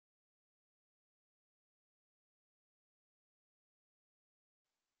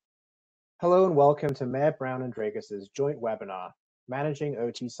Hello and welcome to Mayor Brown and Dragos's joint webinar, Managing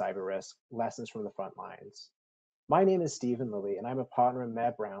OT Cyber Risk, Lessons from the Front Lines. My name is Stephen Lilly, and I'm a partner in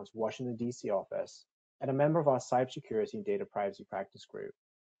Mayor Brown's Washington, D.C. office and a member of our Cybersecurity and Data Privacy Practice Group.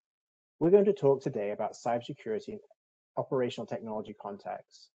 We're going to talk today about cybersecurity in operational technology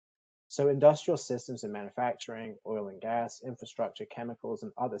contexts. So industrial systems in manufacturing, oil and gas, infrastructure, chemicals,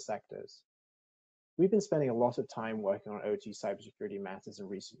 and other sectors. We've been spending a lot of time working on OT cybersecurity matters in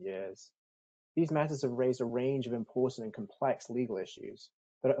recent years. These matters have raised a range of important and complex legal issues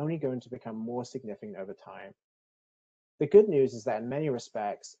that are only going to become more significant over time. The good news is that in many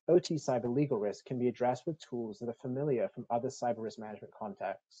respects, OT cyber legal risk can be addressed with tools that are familiar from other cyber risk management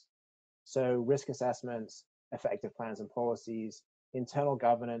contexts. So risk assessments, effective plans and policies, internal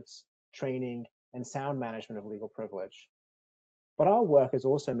governance, training, and sound management of legal privilege. But our work has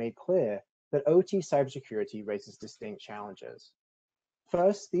also made clear that OT cybersecurity raises distinct challenges.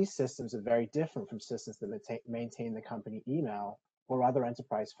 First, these systems are very different from systems that maintain the company email or other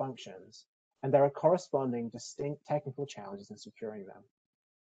enterprise functions, and there are corresponding distinct technical challenges in securing them.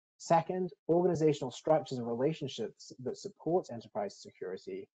 Second, organizational structures and relationships that support enterprise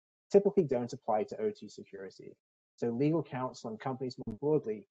security typically don't apply to OT security. So legal counsel and companies more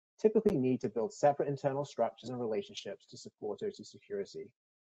broadly typically need to build separate internal structures and relationships to support OT security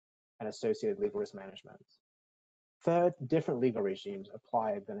and associated legal risk management. Third, different legal regimes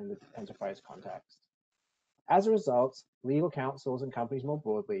apply than in the enterprise context. As a result, legal counsels and companies more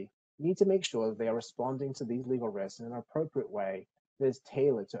broadly need to make sure that they are responding to these legal risks in an appropriate way that is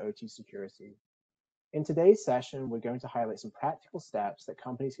tailored to OT security. In today's session, we're going to highlight some practical steps that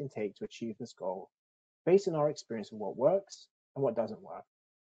companies can take to achieve this goal, based on our experience of what works and what doesn't work.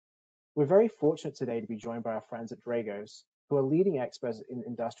 We're very fortunate today to be joined by our friends at Dragos, who are leading experts in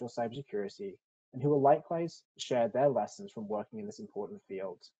industrial cybersecurity and who will likewise share their lessons from working in this important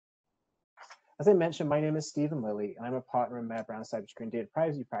field. As I mentioned, my name is Stephen Lilly, and I'm a partner in Mayor Brown's Cybersecurity and Data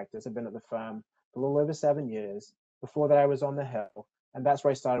Privacy Practice. I've been at the firm for a little over 7 years. Before that, I was on the Hill, and that's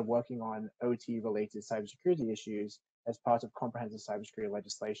where I started working on OT-related cybersecurity issues as part of comprehensive cybersecurity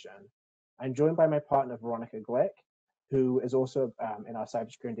legislation. I'm joined by my partner, Veronica Glick, who is also in our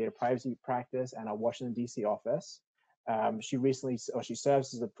Cybersecurity and Data Privacy Practice and our Washington, D.C. office. She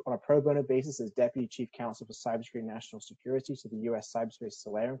serves on a pro bono basis as Deputy Chief Counsel for Cybersecurity and National Security to the U.S. Cyberspace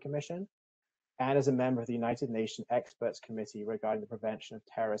Solarium Commission, and as a member of the United Nations Experts Committee regarding the prevention of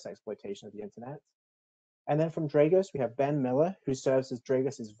terrorist exploitation of the internet. And then from Dragos, we have Ben Miller, who serves as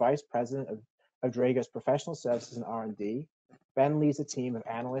Dragos' Vice President of Dragos Professional Services and R&D. Ben leads a team of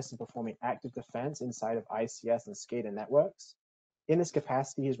analysts in performing active defense inside of ICS and SCADA networks. In this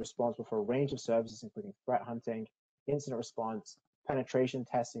capacity, he is responsible for a range of services, including threat hunting, incident response, penetration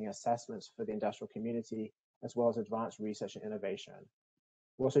testing, and assessments for the industrial community, as well as advanced research and innovation.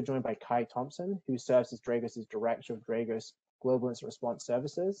 We're also joined by Kai Thompson, who serves as Dragos' Director of Dragos Global Incident Response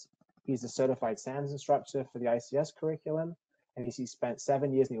Services. He's a certified SANS instructor for the ICS curriculum, and he's spent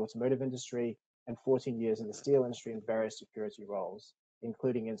 7 years in the automotive industry and 14 years in the steel industry in various security roles,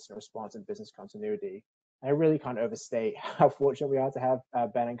 including incident response and business continuity. I really can't overstate how fortunate we are to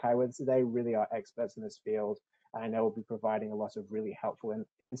have Ben and Kai with us today. Really are experts in this field. And I know we'll be providing a lot of really helpful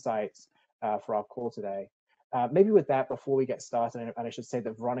insights for our call today. Maybe with that, before we get started, and I should say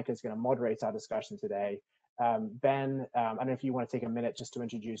that Veronica is going to moderate our discussion today. Ben, I don't know if you want to take a minute just to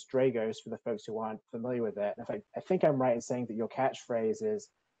introduce Dragos for the folks who aren't familiar with it. And I think I'm right in saying that your catchphrase is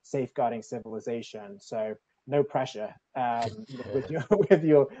safeguarding civilization. So no pressure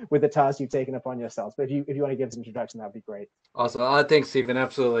with the task you've taken upon yourselves. But if you want to give us an introduction, that'd be great. Awesome. Thanks, Stephen.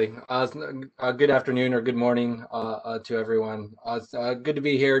 Absolutely. Good afternoon or good morning to everyone. It's good to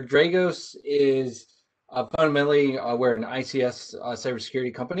be here. Dragos is fundamentally we're an ICS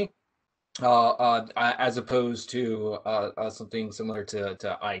cybersecurity company, as opposed to something similar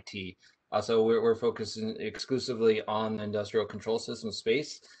to IT. So we're focusing exclusively on the industrial control system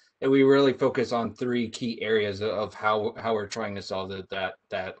space, and we really focus on 3 key areas of how we're trying to solve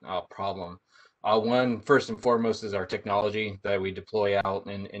that problem. One, first and foremost, is our technology that we deploy out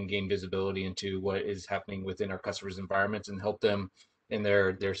and gain visibility into what is happening within our customers' environments and help them in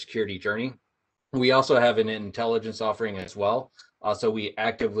their security journey. We also have an intelligence offering as well. So we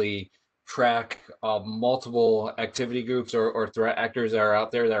actively track multiple activity groups or threat actors that are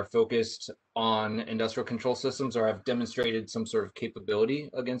out there that are focused on industrial control systems or have demonstrated some sort of capability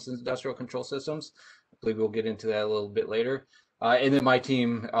against industrial control systems. I believe we'll get into that a little bit later. And then my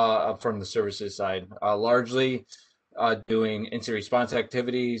team from the services side, largely doing incident response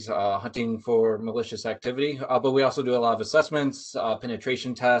activities, hunting for malicious activity, but we also do a lot of assessments,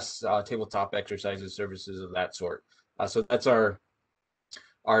 penetration tests, tabletop exercises, services of that sort. So that's our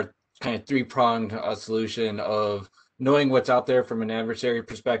kind of three-pronged solution of knowing what's out there from an adversary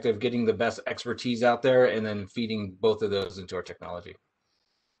perspective, getting the best expertise out there, and then feeding both of those into our technology.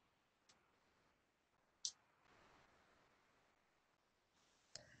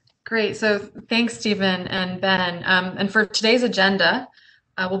 Great. So thanks, Stephen and Ben. And for today's agenda,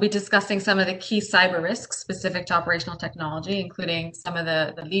 we'll be discussing some of the key cyber risks specific to operational technology, including some of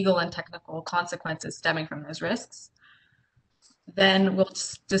the legal and technical consequences stemming from those risks. Then we'll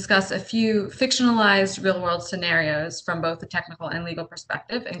discuss a few fictionalized real-world scenarios from both the technical and legal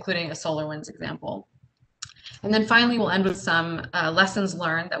perspective, including a SolarWinds example. And then finally, we'll end with some lessons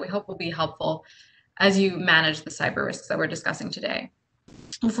learned that we hope will be helpful as you manage the cyber risks that we're discussing today.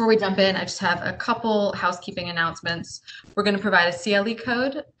 Before we jump in, I just have a couple housekeeping announcements. We're going to provide a CLE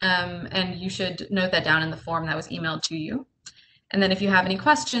code, and you should note that down in the form that was emailed to you. And then if you have any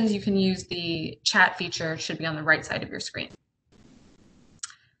questions, you can use the chat feature. It should be on the right side of your screen.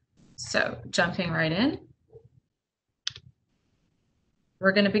 So jumping right in.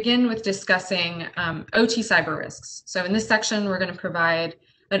 We're going to begin with discussing OT cyber risks. So in this section, we're going to provide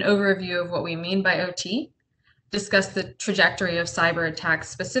an overview of what we mean by OT, discuss the trajectory of cyber attacks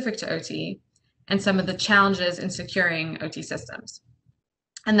specific to OT, and some of the challenges in securing OT systems.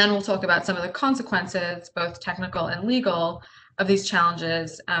 And then we'll talk about some of the consequences, both technical and legal, of these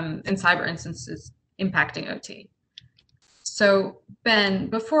challenges in cyber instances impacting OT. So Ben,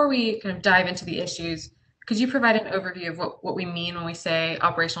 before we kind of dive into the issues, could you provide an overview of what we mean when we say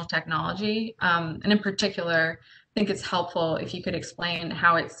operational technology? And in particular, I think it's helpful if you could explain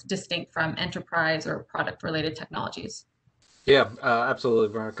how it's distinct from enterprise or product-related technologies. Yeah,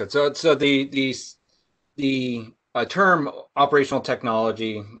 absolutely, Veronica. So the term operational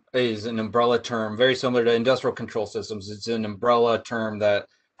technology is an umbrella term, very similar to industrial control systems. It's an umbrella term that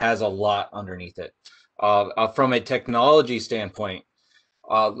has a lot underneath it. From a technology standpoint,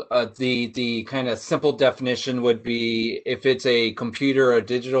 the kind of simple definition would be if it's a computer or a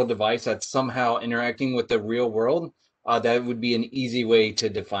digital device that's somehow interacting with the real world, that would be an easy way to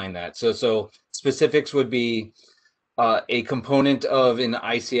define that. So specifics would be a component of an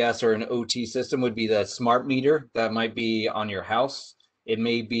ICS or an OT system would be the smart meter that might be on your house. It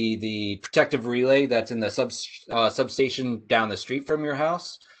may be the protective relay that's in the substation down the street from your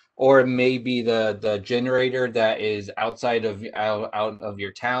house, or it may be the generator that is outside of out of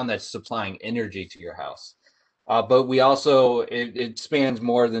your town that's supplying energy to your house. But we also it spans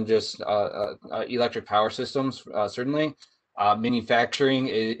more than just electric power systems. Certainly, manufacturing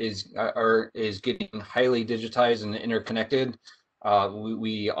is getting highly digitized and interconnected.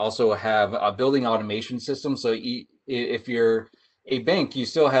 We also have building automation systems. So if you're a bank, you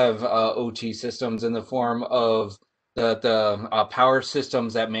still have OT systems in the form of the power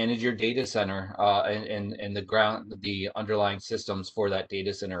systems that manage your data center and the underlying systems for that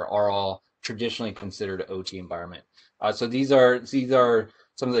data center are all traditionally considered OT environment. So these are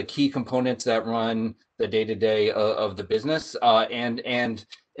some of the key components that run the day-to-day of the business. And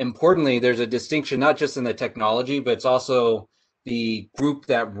importantly, there's a distinction not just in the technology, but it's also the group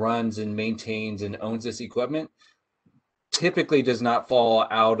that runs and maintains and owns this equipment typically does not fall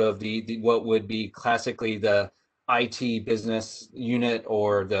out of the what would be classically the IT business unit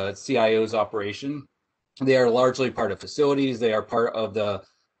or the CIO's operation. They are largely part of facilities. They are part of the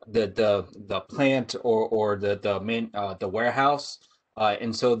plant or the warehouse,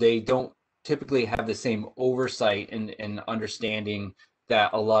 and so they don't typically have the same oversight and understanding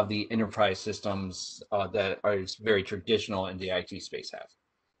that a lot of the enterprise systems that are very traditional in the IT space have.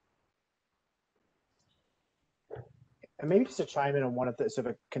 And maybe just to chime in on one of the sort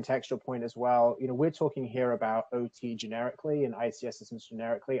of a contextual point as well, we're talking here about OT generically and ICS systems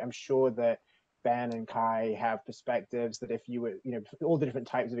generically. I'm sure that Ben and Kai have perspectives that if you were, all the different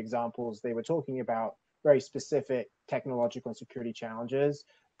types of examples, they were talking about very specific technological and security challenges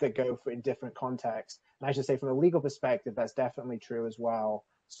that go for in different contexts. And I should say from a legal perspective, that's definitely true as well.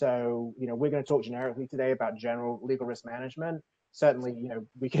 So, we're going to talk generically today about general legal risk management. Certainly,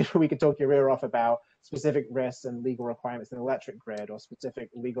 we could talk your ear off about specific risks and legal requirements in the electric grid or specific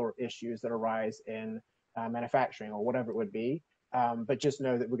legal issues that arise in manufacturing or whatever it would be. But just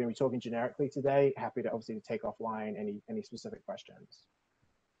know that we're going to be talking generically today. Happy to obviously to take offline any specific questions.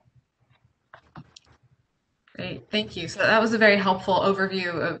 Great, thank you. So that was a very helpful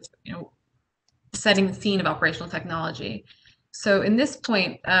overview of setting the scene of operational technology. So in this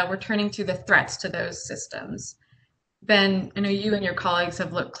point, we're turning to the threats to those systems. Ben, I know you and your colleagues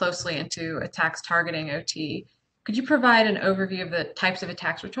have looked closely into attacks targeting OT. Could you provide an overview of the types of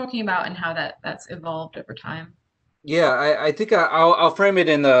attacks we're talking about and how that's evolved over time? Yeah, I think I'll frame it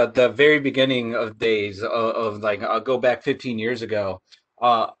in the very beginning of days of like I'll go back 15 years ago.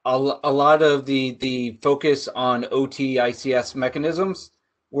 a lot of the focus on OT ICS mechanisms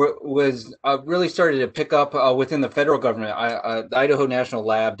was really started to pick up within the federal government. The Idaho National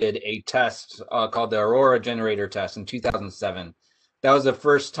Lab did a test called the Aurora Generator Test in 2007. That was the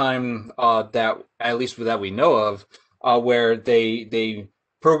first time that, at least that we know of, where they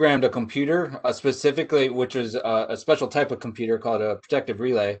programmed a computer specifically, which is a special type of computer called a protective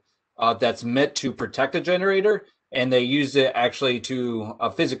relay that's meant to protect a generator, and they used it actually to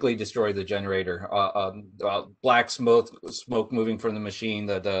physically destroy the generator. Black smoke moving from the machine,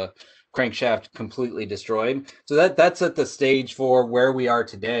 the crankshaft completely destroyed. So that's at the stage for where we are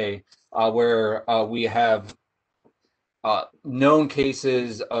today, where we have known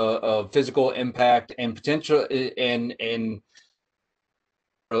cases of physical impact and potential and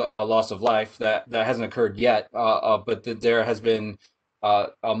a loss of life that hasn't occurred yet, but there has been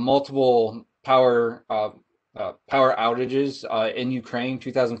multiple power outages in Ukraine.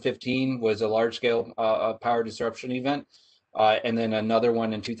 2015 was a large-scale power disruption event, and then another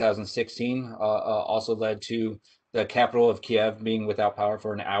one in 2016 also led to the capital of Kiev being without power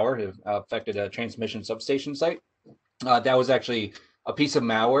for an hour. It affected a transmission substation site. That was actually a piece of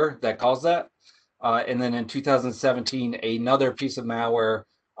malware that caused that. And then in 2017, another piece of malware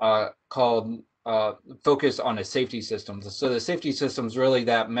called focus on a safety system. So the safety system is really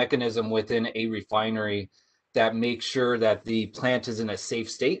that mechanism within a refinery that makes sure that the plant is in a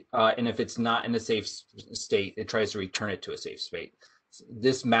safe state. And if it's not in a safe state, it tries to return it to a safe state.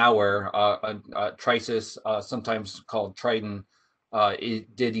 This malware, Trisis, sometimes called Triton,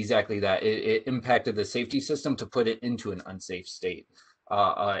 it did exactly that. It impacted the safety system to put it into an unsafe state.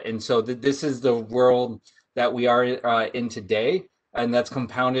 And so this is the world that we are in today. And that's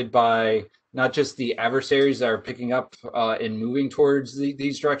compounded by not just the adversaries that are picking up and moving towards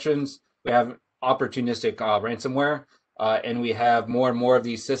these directions. We have opportunistic ransomware, and we have more and more of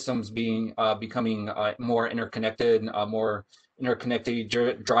these systems becoming more interconnected,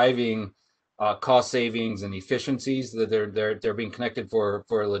 driving cost savings and efficiencies. That they're being connected for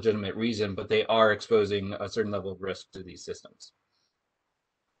a legitimate reason, but they are exposing a certain level of risk to these systems.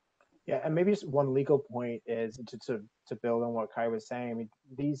 Yeah, and maybe just one legal point is to build on what Kai was saying. I mean,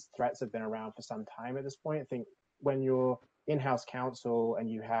 these threats have been around for some time at this point. I think when you're in-house counsel and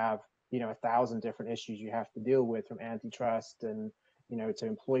you have 1,000 different issues you have to deal with, from antitrust and to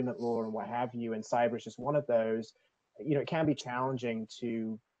employment law and what have you, and cyber is just one of those. It can be challenging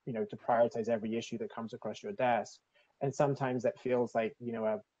to prioritize every issue that comes across your desk, and sometimes that feels like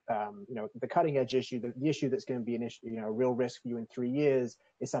the cutting edge issue, the issue that's going to be an issue, a real risk for you in 3 years,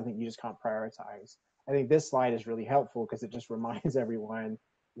 is something you just can't prioritize. I think this slide is really helpful because it just reminds everyone,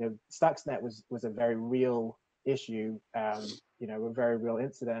 Stuxnet was a very real issue, a very real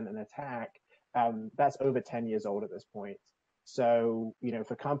incident, an attack that's over 10 years old at this point. So,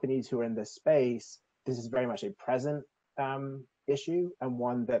 for companies who are in this space, this is very much a present issue, and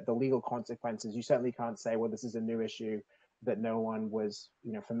one that the legal consequences, you certainly can't say, well, this is a new issue that no one was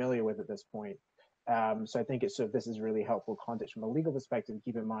familiar with at this point. So I think this is really helpful context from a legal perspective.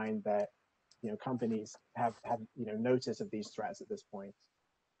 Keep in mind that companies have notice of these threats at this point.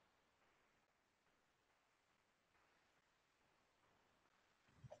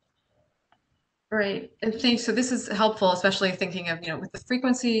 Great, and thanks. So this is helpful, especially thinking of with the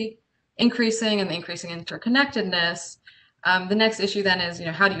frequency increasing and the increasing interconnectedness. The next issue then is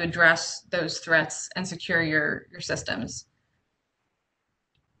how do you address those threats and secure your systems?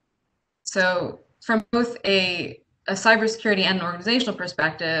 So from both a cybersecurity and an organizational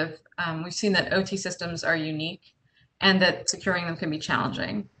perspective, we've seen that OT systems are unique and that securing them can be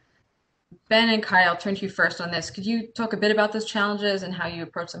challenging. Ben and Kai, I'll turn to you first on this. Could you talk a bit about those challenges and how you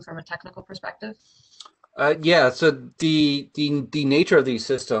approach them from a technical perspective? Yeah, so the nature of these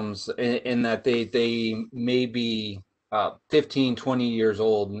systems in that they may be 15, 20 years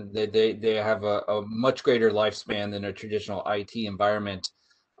old, and they have a much greater lifespan than a traditional IT environment,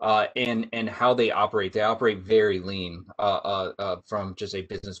 and how they operate very lean from just a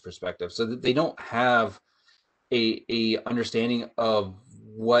business perspective, so that they don't have a understanding of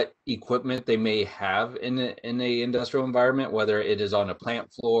what equipment they may have in a industrial environment, whether it is on a plant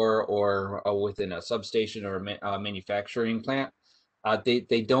floor or within a substation or a manufacturing plant.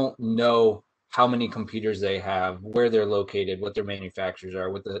 They don't know how many computers they have, where they're located, what their manufacturers are,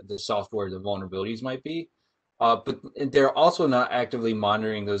 what the software, the vulnerabilities might be. But they're also not actively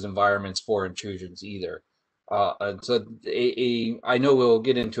monitoring those environments for intrusions either. So I know we'll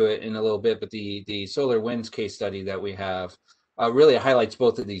get into it in a little bit, but the SolarWinds case study that we have really highlights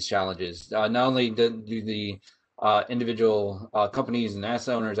both of these challenges. Not only do the individual companies and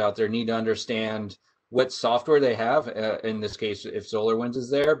asset owners out there need to understand what software they have. In this case, if SolarWinds is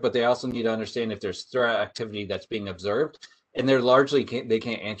there, but they also need to understand if there's threat activity that's being observed. And they're largely they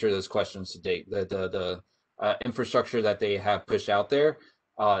can't answer those questions to date. The infrastructure that they have pushed out there,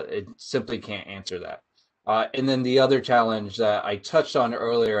 it simply can't answer that. And then the other challenge that I touched on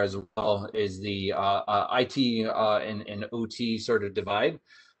earlier as well is the IT and OT sort of divide.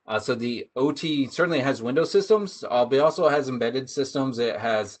 So the OT certainly has Windows systems, but it also has embedded systems. It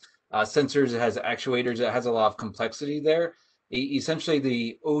has sensors, it has actuators, it has a lot of complexity there. Essentially,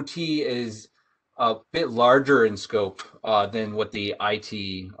 the OT is a bit larger in scope than what the IT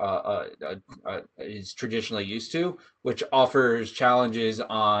is traditionally used to, which offers challenges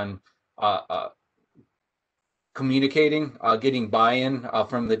on communicating, getting buy-in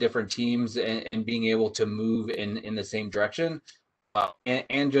from the different teams, and being able to move in the same direction.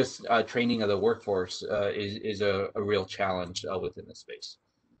 And just training of the workforce is a real challenge within the space.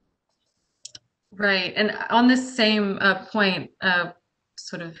 Right. And on this same point,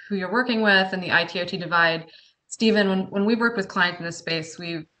 sort of who you're working with and the IT-OT divide, Stephen, when we work with clients in this space,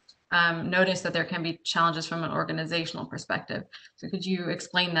 we've noticed that there can be challenges from an organizational perspective. So could you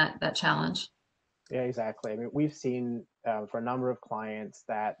explain that challenge? Yeah, exactly. I mean, we've seen for a number of clients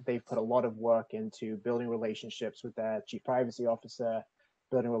that they've put a lot of work into building relationships with their chief privacy officer,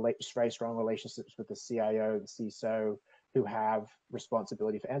 building very strong relationships with the CIO, the CISO, who have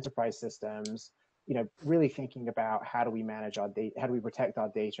responsibility for enterprise systems. Really thinking about how do we manage our data, how do we protect our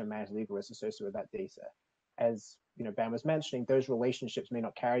data and manage legal risks associated with that data. As Ben was mentioning, those relationships may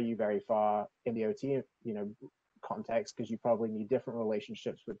not carry you very far in the OT context, because you probably need different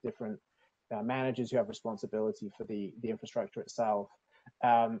relationships with different managers who have responsibility for the infrastructure itself.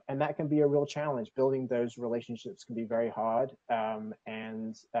 And that can be a real challenge. Building those relationships can be very hard.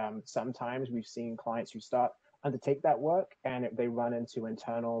 And sometimes we've seen clients who undertake that work, and they run into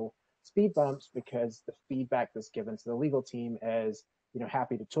internal speed bumps because the feedback that's given to the legal team is,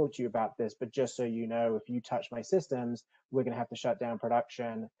 happy to talk to you about this, but just so you know, if you touch my systems, we're going to have to shut down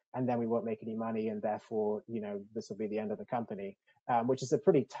production, and then we won't make any money, and therefore, this will be the end of the company. Which is a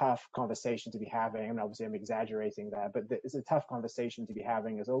pretty tough conversation to be having. I mean, obviously, I'm exaggerating there, but it's a tough conversation to be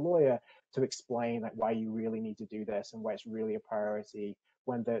having as a lawyer, to explain why you really need to do this and why it's really a priority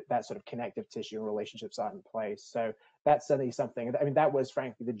when that sort of connective tissue and relationships aren't in place. So that's certainly something. I mean, that was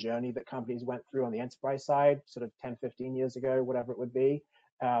frankly the journey that companies went through on the enterprise side, sort of 10, 15 years ago, whatever it would be.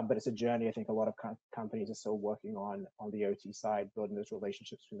 But it's a journey I think a lot of companies are still working on the OT side, building those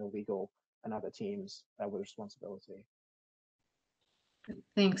relationships between the legal and other teams with responsibility.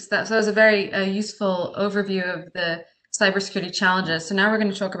 Thanks. So that was a very useful overview of the cybersecurity challenges. So now we're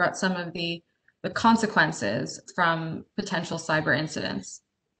going to talk about some of the consequences from potential cyber incidents.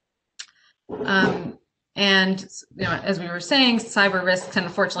 And as we were saying, cyber risks can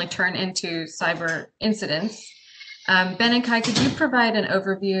unfortunately turn into cyber incidents. Ben and Kai, could you provide an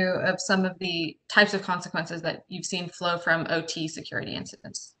overview of some of the types of consequences that you've seen flow from OT security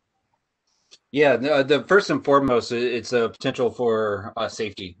incidents? Yeah, the first and foremost, it's a potential for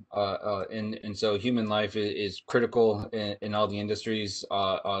safety, and so human life is critical in all the industries.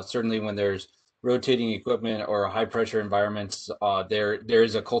 Certainly, when there's rotating equipment or high pressure environments, there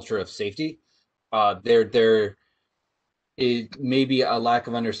is a culture of safety. There it may be a lack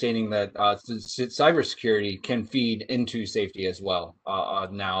of understanding that cybersecurity can feed into safety as well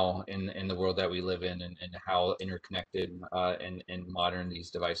now in the world that we live in, and how interconnected and modern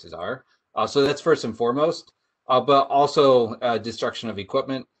these devices are. So that's first and foremost, but also destruction of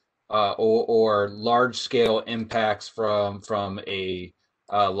equipment or large scale impacts from a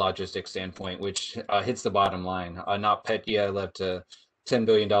logistics standpoint, which hits the bottom line. Not Petya led to $10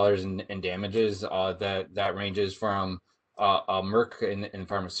 billion in damages. That ranges from Merck in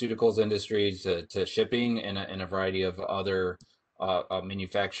pharmaceuticals industries to shipping and a variety of other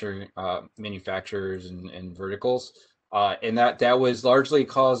manufacturers and verticals. And that was largely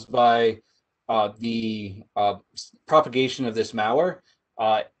caused by the propagation of this malware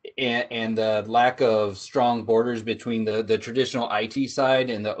and the lack of strong borders between the traditional IT side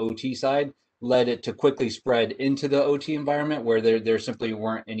and the OT side led it to quickly spread into the OT environment, where there simply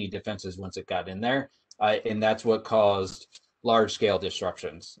weren't any defenses once it got in there. And that's what caused large scale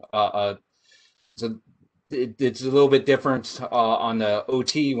disruptions. So it's a little bit different on the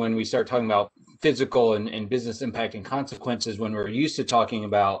OT when we start talking about physical and business impact and consequences, when we're used to talking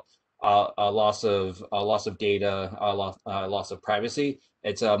about a loss of data, loss of privacy.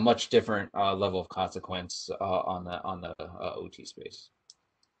 It's a much different level of consequence on the OT space.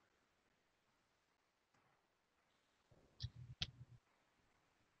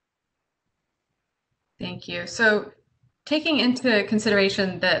 Thank you. So taking into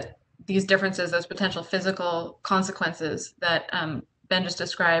consideration that these differences, those potential physical consequences that Ben just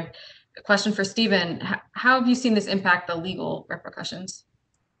described. A question for Stephen: how have you seen this impact the legal repercussions?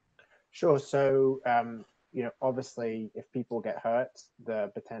 Sure. So, obviously, if people get hurt,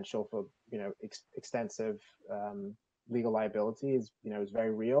 the potential for extensive legal liability is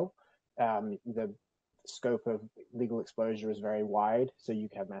very real. The scope of legal exposure is very wide. So you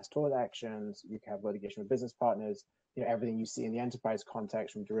can have mass tort actions, you can have litigation with business partners, everything you see in the enterprise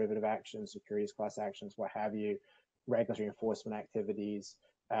context, from derivative actions, securities class actions, what have you, regulatory enforcement activities,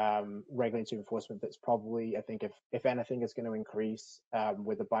 regulatory enforcement that's probably, I think, if anything, is going to increase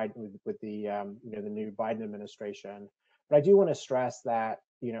with the Biden with the the new Biden administration. But I do want to stress that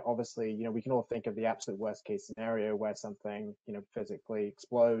obviously we can all think of the absolute worst case scenario where something physically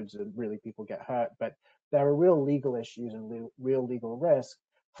explodes and really people get hurt, but there are real legal issues and real legal risk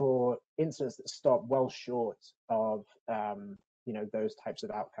for incidents that stop well short of those types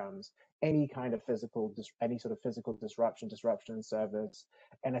of outcomes. Any kind of any sort of physical disruption in service,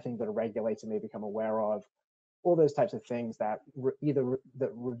 anything that a regulator may become aware of, all those types of things that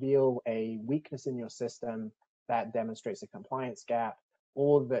that reveal a weakness in your system, that demonstrates a compliance gap,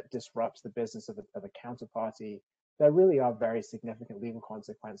 or that disrupts the business of a counterparty. There really are very significant legal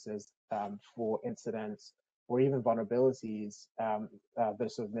consequences for incidents or even vulnerabilities that are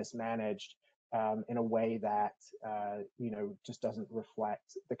sort of mismanaged in a way that just doesn't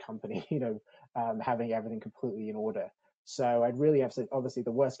reflect the company having everything completely in order. So I'd really have to, obviously,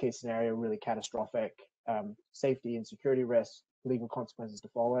 the worst case scenario, really catastrophic safety and security risks, legal consequences to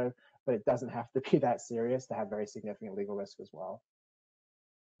follow, but it doesn't have to be that serious to have very significant legal risk as well.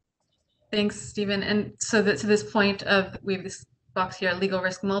 Thanks, Stephen. And so to this point of, we have this box here, legal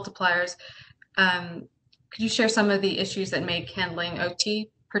risk multipliers. Could you share some of the issues that make handling OT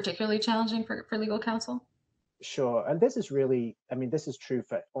particularly challenging for legal counsel? Sure. And this is really, this is true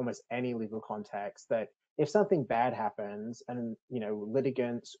for almost any legal context, that if something bad happens and,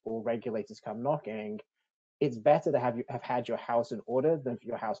 litigants or regulators come knocking, it's better to have had your house in order than for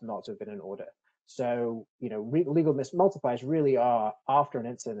your house not to have been in order. So, legal multipliers really are after an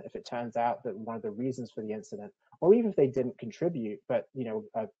incident. If it turns out that one of the reasons for the incident, or even if they didn't contribute, but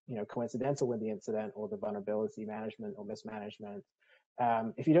coincidental with the incident or the vulnerability management or mismanagement,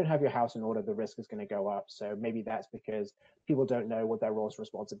 if you don't have your house in order, the risk is going to go up. So maybe that's because people don't know what their roles and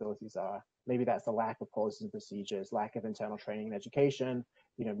responsibilities are. Maybe that's the lack of policies and procedures, lack of internal training and education.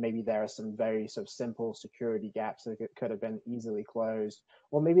 Maybe there are some very sort of simple security gaps that could have been easily closed,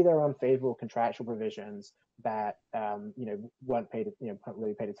 or maybe there are unfavorable contractual provisions that weren't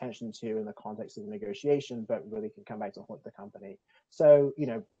really paid attention to in the context of the negotiation, but really can come back to haunt the company. So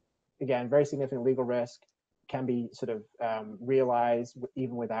again, very significant legal risk can be sort of realized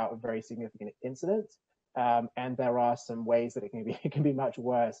even without a very significant incident. And there are some ways that it can be much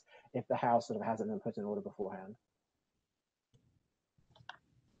worse if the house sort of hasn't been put in order beforehand.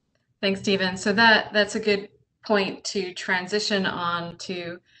 Thanks, Stephen. So that's a good point to transition on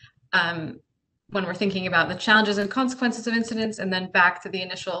to when we're thinking about the challenges and consequences of incidents, and then back to the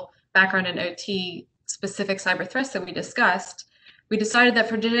initial background in OT specific cyber threats that we discussed. We decided that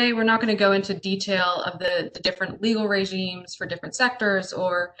for today, we're not going to go into detail of the different legal regimes for different sectors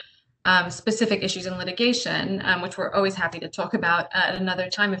or specific issues in litigation, which we're always happy to talk about at another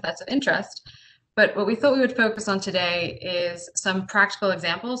time if that's of interest. But what we thought we would focus on today is some practical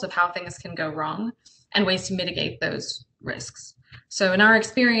examples of how things can go wrong and ways to mitigate those risks. So in our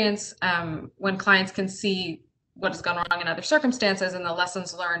experience, when clients can see what has gone wrong in other circumstances and the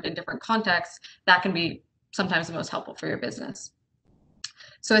lessons learned in different contexts, that can be sometimes the most helpful for your business.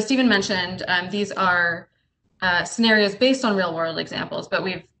 So as Stephen mentioned, these are scenarios based on real world examples, but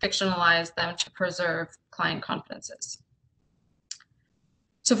we've fictionalized them to preserve client confidences.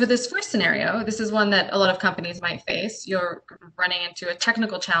 So for this first scenario, this is one that a lot of companies might face. You're running into a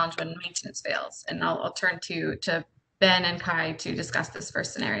technical challenge when maintenance fails. And I'll turn to Ben and Kai to discuss this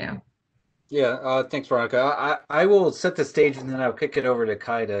first scenario. Yeah, thanks, Veronica. I will set the stage and then I'll kick it over to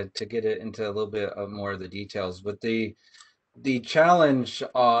Kai to get it into a little bit of more of the details. But the challenge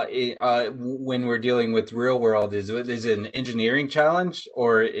when we're dealing with real world is it an engineering challenge,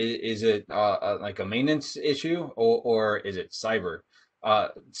 or is it like a maintenance issue, or is it cyber?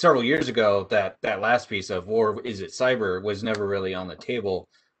 Several years ago, that last piece of, or is it cyber, was never really on the table.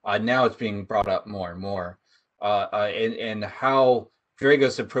 Now it's being brought up more and more, and how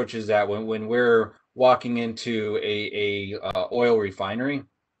Dragos approaches that when we're walking into a oil refinery.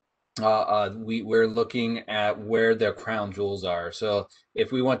 We're looking at where the crown jewels are. So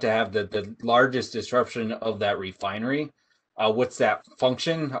if we want to have the largest disruption of that refinery, what's that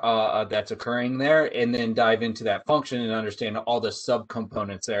function that's occurring there, and then dive into that function and understand all the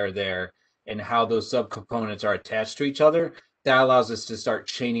subcomponents that are there and how those subcomponents are attached to each other. That allows us to start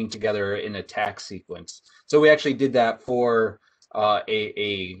chaining together an attack sequence. So we actually did that for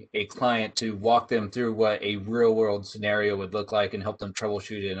a client to walk them through what a real world scenario would look like and help them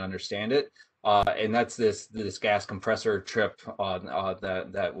troubleshoot it and understand it. And that's this gas compressor trip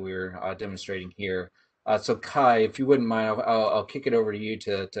that we're demonstrating here. So Kai, if you wouldn't mind, I'll kick it over to you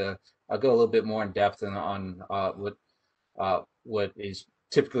to go a little bit more in depth on what is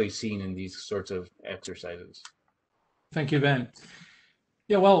typically seen in these sorts of exercises. Thank you, Ben.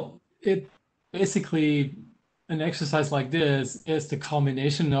 Yeah, well, it basically, an exercise like this is the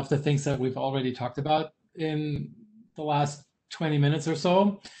culmination of the things that we've already talked about in the last 20 minutes or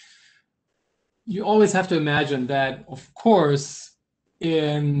so. You always have to imagine that, of course,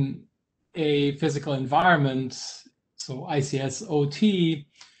 in a physical environment, so ICS, OT,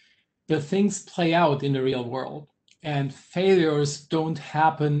 the things play out in the real world, and failures don't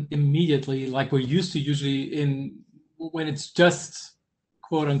happen immediately like we're used to usually when it's just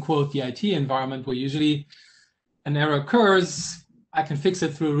quote unquote the IT environment, where usually an error occurs, I can fix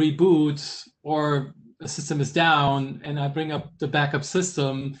it through a reboot, or a system is down and I bring up the backup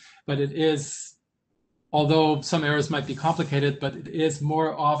system, but it is, although some errors might be complicated, but it is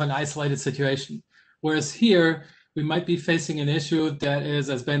more of an isolated situation. Whereas here, we might be facing an issue that is,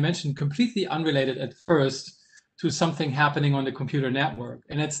 as Ben mentioned, completely unrelated at first to something happening on the computer network.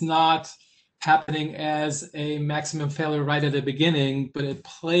 And it's not happening as a maximum failure right at the beginning, but it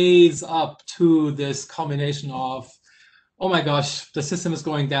plays up to this culmination of, oh my gosh, the system is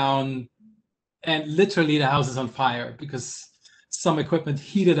going down and literally the house is on fire because some equipment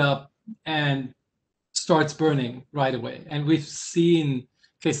heated up and starts burning right away. And we've seen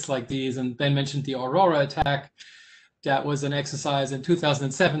cases like these, and Ben mentioned the Aurora attack. That was an exercise in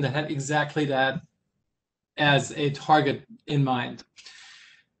 2007 that had exactly that as a target in mind.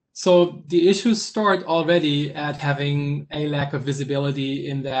 So the issues start already at having a lack of visibility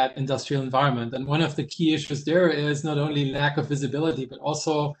in that industrial environment. And one of the key issues there is not only lack of visibility, but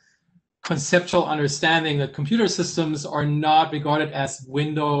also conceptual understanding that computer systems are not regarded as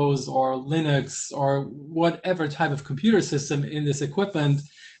Windows or Linux or whatever type of computer system in this equipment.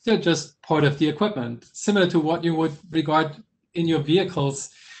 They're just part of the equipment, similar to what you would regard in your vehicles.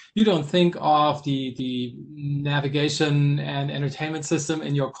 You don't think of the navigation and entertainment system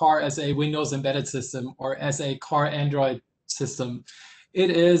in your car as a Windows embedded system or as a car Android system. It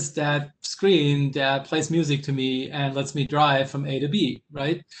is that screen that plays music to me and lets me drive from A to B,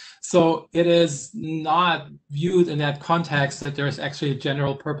 right? So it is not viewed in that context that there's actually a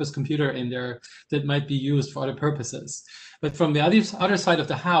general purpose computer in there that might be used for other purposes. But from the other side of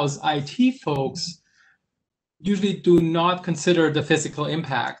the house, IT folks usually do not consider the physical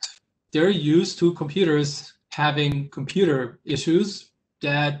impact. They're used to computers having computer issues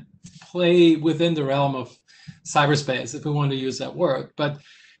that play within the realm of cyberspace, if we want to use that word. But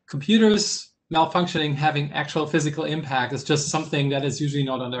computers malfunctioning, having actual physical impact is just something that is usually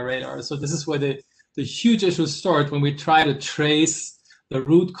not on their radar. So this is where the huge issues start when we try to trace the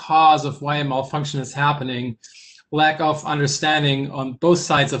root cause of why a malfunction is happening. Lack of understanding on both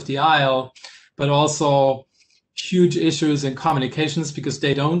sides of the aisle, but also huge issues in communications because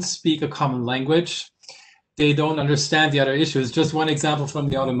they don't speak a common language. They don't understand the other issues. Just one example from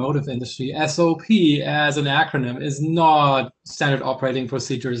the automotive industry. SOP as an acronym is not standard operating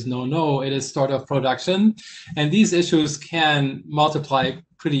procedures. No, it is start of production. And these issues can multiply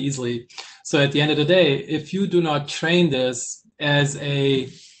pretty easily. So at the end of the day, if you do not train this as a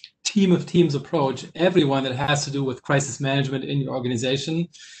team of teams approach, everyone that has to do with crisis management in your organization,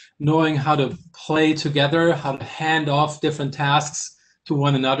 knowing how to play together, how to hand off different tasks to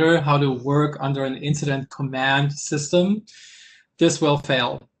one another, how to work under an incident command system, this will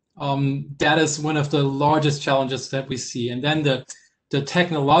fail. That is one of the largest challenges that we see. And then the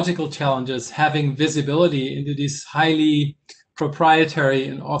technological challenges, having visibility into these highly proprietary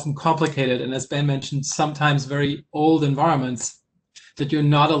and often complicated, and as Ben mentioned, sometimes very old environments that you're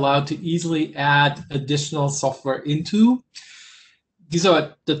not allowed to easily add additional software into. These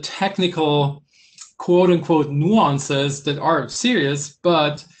are the technical quote unquote nuances that are serious,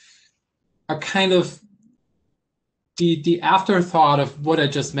 but are kind of the afterthought of what I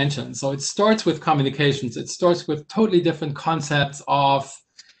just mentioned. So it starts with communications. It starts with totally different concepts of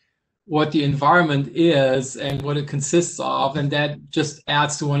what the environment is and what it consists of, and that just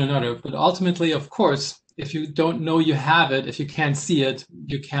adds to one another. But ultimately, of course, if you don't know you have it, if you can't see it,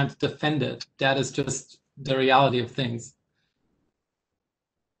 you can't defend it. That is just the reality of things.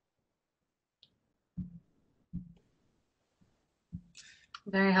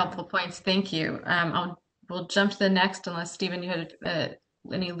 Very helpful points. Thank you. We'll jump to the next, unless Stephen, you had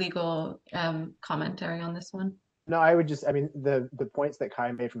any legal commentary on this one. No, I would just, I mean, the points that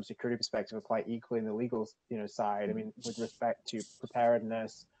Kai made from security perspective apply equally in the legal, side. I mean, with respect to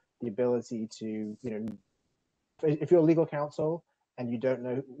preparedness, the ability to, if you're a legal counsel and you don't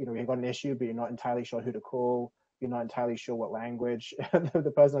know, you've got an issue, but you're not entirely sure who to call, you're not entirely sure what language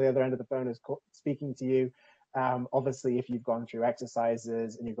the person on the other end of the phone is speaking to you. Obviously, if you've gone through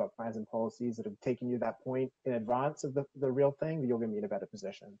exercises and you've got plans and policies that have taken you to that point in advance of the real thing, you're going to be in a better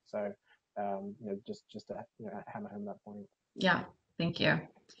position. So, just to hammer home that point. Yeah, thank you.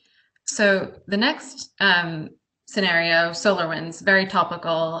 So the next scenario, SolarWinds, very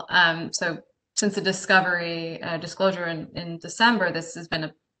topical. So since the disclosure in December, this has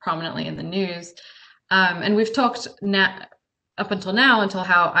been prominently in the news, and we've talked up until now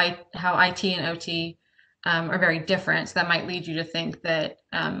how IT and OT are very different. So that might lead you to think that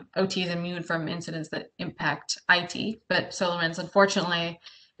OT is immune from incidents that impact IT, but SolarWinds, unfortunately,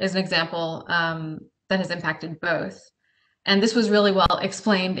 is an example that has impacted both. And this was really well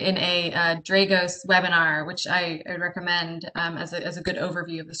explained in a Dragos webinar, which I recommend as a good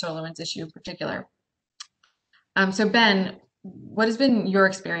overview of the SolarWinds issue in particular. So Ben, what has been your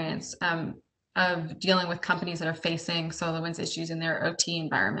experience of dealing with companies that are facing SolarWinds issues in their OT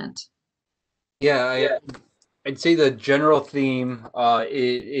environment? Yeah, I'd say the general theme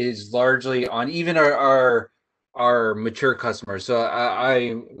is largely on even our mature customers. So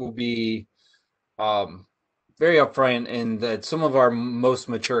I will be very upfront in that some of our most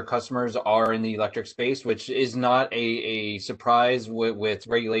mature customers are in the electric space, which is not a surprise with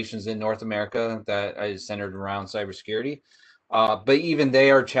regulations in North America that is centered around cybersecurity. But even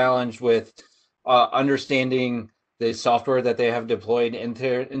they are challenged with understanding the software that they have deployed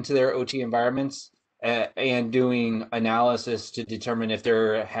into their OT environments and doing analysis to determine if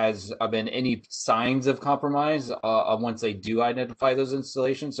there has been any signs of compromise once they do identify those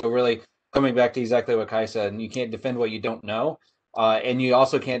installations. So really, coming back to exactly what Kai said, you can't defend what you don't know, and you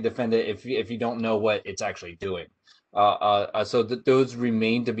also can't defend it if you don't know what it's actually doing. So those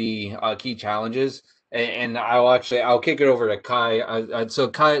remain to be key challenges. And I'll kick it over to Kai. So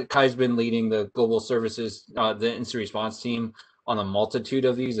Kai's been leading the global services, the incident response team on a multitude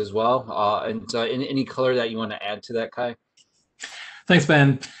of these as well. And so in any color that you want to add to that, Kai? Thanks,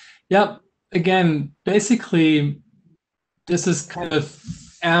 Ben. Yeah, again, basically, this is kind of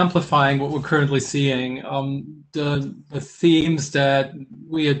amplifying what we're currently seeing. The themes that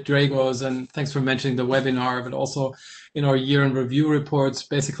we at Dragos, and thanks for mentioning the webinar, but also in our year in review reports,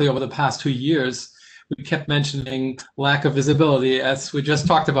 basically over the past 2 years, we kept mentioning lack of visibility, as we just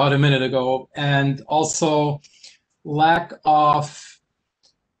talked about a minute ago, and also lack of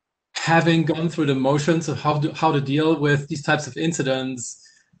having gone through the motions of how to deal with these types of incidents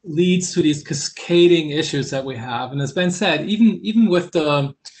leads to these cascading issues that we have. And as Ben said, even with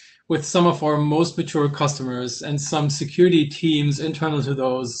some of our most mature customers and some security teams internal to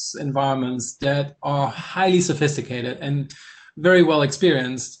those environments that are highly sophisticated and very well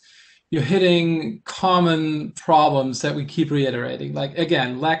experienced, you're hitting common problems that we keep reiterating. Like,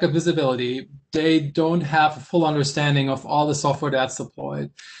 again, lack of visibility. They don't have a full understanding of all the software that's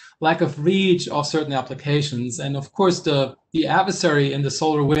deployed. Lack of reach of certain applications. And of course, the adversary in the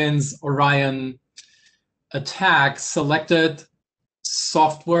SolarWinds Orion attack selected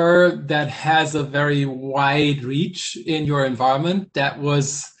software that has a very wide reach in your environment. That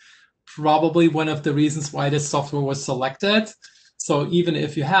was probably one of the reasons why this software was selected. So even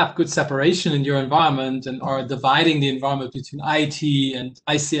if you have good separation in your environment and are dividing the environment between IT and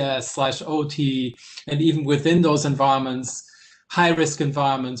ICS/OT, and even within those environments, high-risk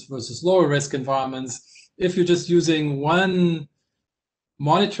environments versus lower-risk environments, if you're just using one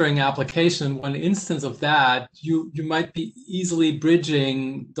monitoring application, one instance of that, you might be easily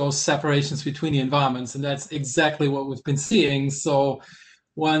bridging those separations between the environments. And that's exactly what we've been seeing. So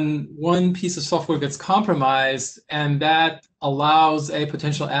when one piece of software gets compromised, and that allows a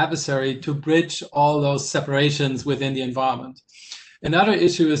potential adversary to bridge all those separations within the environment. Another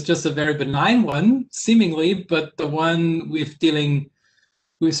issue is just a very benign one, seemingly, but the one we've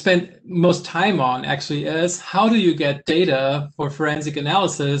spent most time on actually is how do you get data for forensic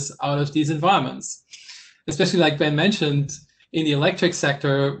analysis out of these environments? Especially like Ben mentioned, in the electric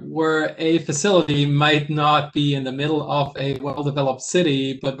sector, where a facility might not be in the middle of a well-developed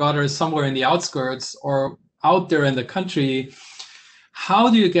city, but rather somewhere in the outskirts or out there in the country, how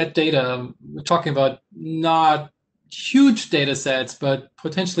do you get data? We're talking about not huge data sets, but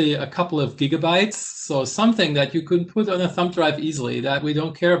potentially a couple of gigabytes. So something that you could put on a thumb drive easily that we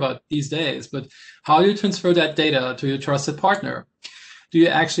don't care about these days. But how do you transfer that data to your trusted partner? Do you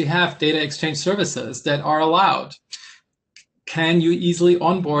actually have data exchange services that are allowed? Can you easily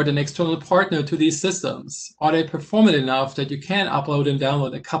onboard an external partner to these systems? Are they performant enough that you can upload and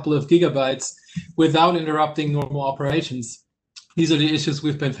download a couple of gigabytes without interrupting normal operations? These are the issues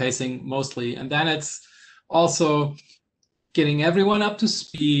we've been facing mostly. And then it's also getting everyone up to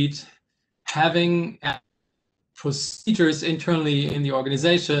speed, having procedures internally in the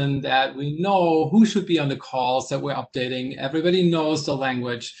organization that we know who should be on the calls that we're updating. Everybody knows the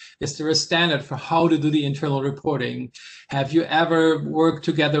language. Is there a standard for how to do the internal reporting? Have you ever worked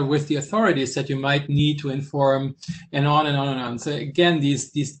together with the authorities that you might need to inform, and on and on and on? So again,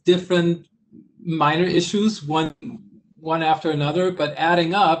 these different minor issues, one after another, but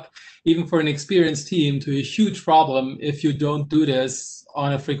adding up, even for an experienced team, to a huge problem if you don't do this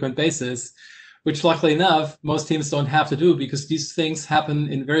on a frequent basis, which luckily enough, most teams don't have to do, because these things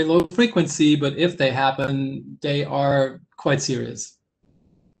happen in very low frequency, but if they happen, they are quite serious.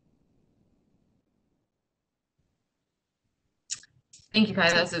 Thank you,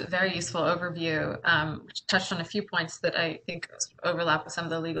 Kai. That was a very useful overview, which touched on a few points that I think overlap with some of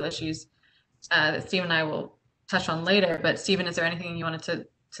the legal issues that Steve and I will touch on later. But Stephen, is there anything you wanted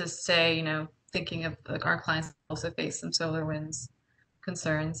to say, thinking of like our clients also face some SolarWinds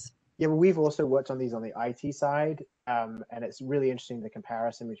concerns? Yeah, well, we've also worked on these on the IT side, and it's really interesting, the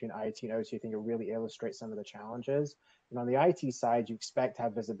comparison between IT and OT. I think it really illustrates some of the challenges. And on the IT side, you expect to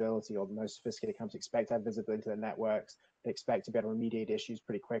have visibility, or the most sophisticated companies expect to have visibility to the networks. They expect to be able to remediate issues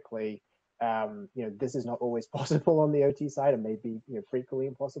pretty quickly. This is not always possible on the OT side, and maybe frequently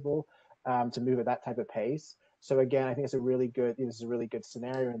impossible to move at that type of pace. So again, I think it's a really good, this is a really good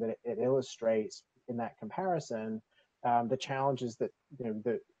scenario, in that it illustrates in that comparison the challenges that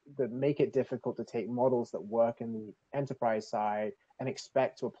that make it difficult to take models that work in the enterprise side and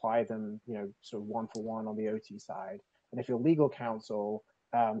expect to apply them, sort of one for one on the OT side. And if you're legal counsel,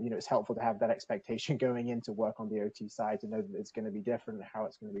 it's helpful to have that expectation going in to work on the OT side, to know that it's going to be different and how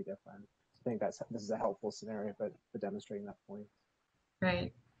it's going to be different. I think this is a helpful scenario for demonstrating that point.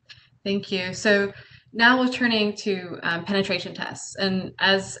 Right. Thank you. So now we're turning to penetration tests. And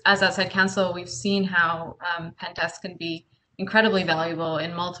as outside counsel, we've seen how pen tests can be incredibly valuable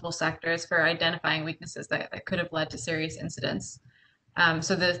in multiple sectors for identifying weaknesses that could have led to serious incidents.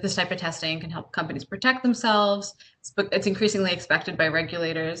 So this type of testing can help companies protect themselves. It's increasingly expected by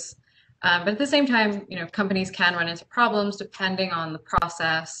regulators. But at the same time, companies can run into problems depending on the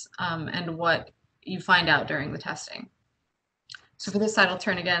process and what you find out during the testing. So for this side, I'll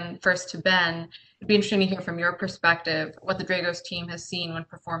turn again first to Ben. It'd be interesting to hear from your perspective what the Dragos team has seen when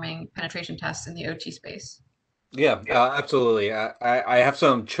performing penetration tests in the OT space. Yeah, absolutely. I have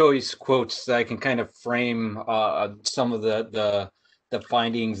some choice quotes that I can kind of frame some of the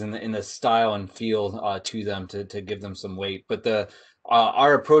findings in the style and feel to them to give them some weight. But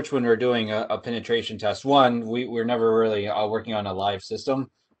our approach when we're doing a penetration test, we're never really working on a live system.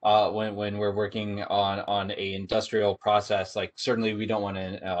 When we're working on a industrial process, like certainly we don't want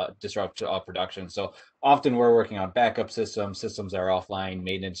to disrupt production. So often we're working on backup systems that are offline,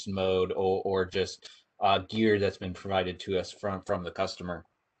 maintenance mode, or just gear that's been provided to us from the customer.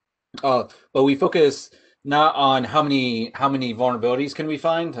 But we focus not on how many vulnerabilities can we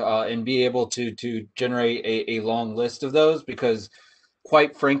find and be able to generate a long list of those, because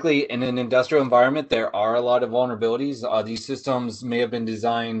quite frankly, in an industrial environment, there are a lot of vulnerabilities. These systems may have been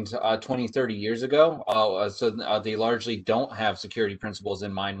designed 20, 30 years ago, so they largely don't have security principles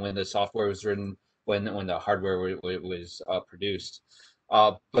in mind when the software was written, when the hardware was produced.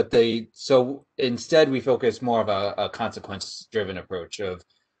 So instead, we focus more of a consequence-driven approach of,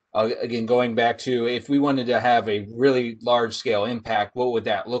 again, going back to, if we wanted to have a really large-scale impact, what would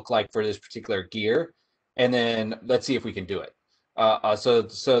that look like for this particular gear? And then let's see if we can do it. So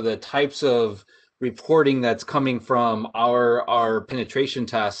the types of reporting that's coming from our penetration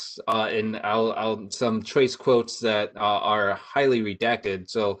tests, and I'll some choice quotes that are highly redacted,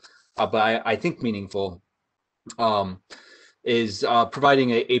 so but I think meaningful, is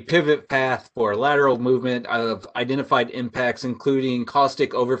providing a pivot path for lateral movement of identified impacts, including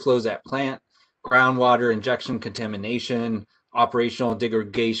caustic overflows at plant, groundwater injection contamination, operational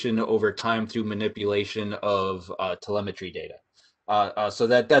degradation over time through manipulation of telemetry data. So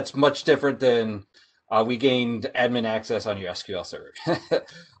that's much different than we gained admin access on your SQL server.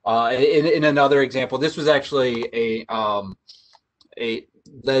 In another example, this was actually a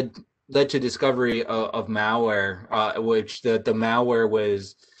led to discovery of malware, which the malware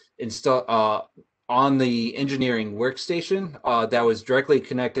was installed on the engineering workstation that was directly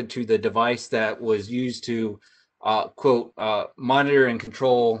connected to the device that was used to quote monitor and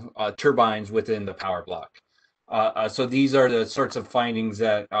control turbines within the power block. So these are the sorts of findings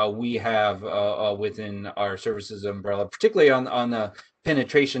that we have within our services umbrella, particularly on the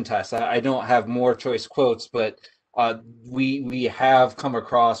penetration test. I don't have more choice quotes, but we have come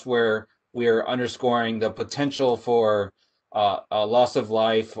across where we are underscoring the potential for a loss of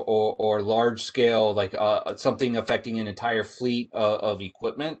life or large scale, like something affecting an entire fleet of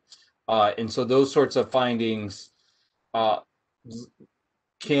equipment. And so those sorts of findings uh,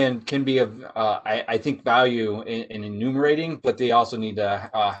 can be of I think value in enumerating, but they also need to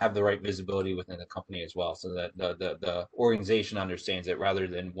have the right visibility within the company as well, so that the organization understands it rather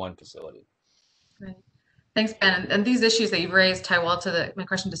than one facility. Right. Thanks, Ben. And these issues that you've raised tie well to my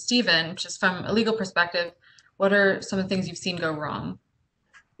question to Stephen, which is from a legal perspective, what are some of the things you've seen go wrong?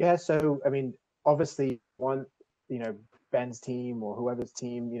 Yeah, so I mean, obviously, one, Ben's team or whoever's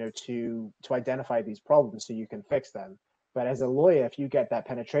team, to identify these problems so you can fix them. But as a lawyer, if you get that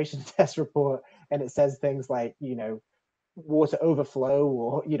penetration test report and it says things like, water overflow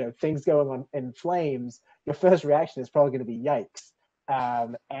or things going on in flames, your first reaction is probably going to be yikes,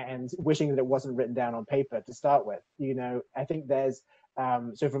 and wishing that it wasn't written down on paper to start with. I think there's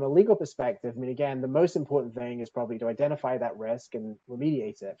so from a legal perspective, I mean, again, the most important thing is probably to identify that risk and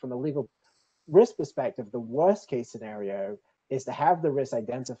remediate it. From a legal risk perspective, the worst case scenario is to have the risk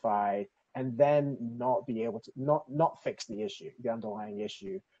identified and then not be able to not fix the issue, the underlying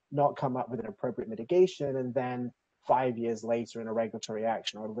issue, not come up with an appropriate mitigation, and then 5 years later in a regulatory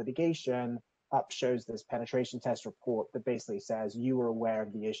action or litigation up shows this penetration test report that basically says you were aware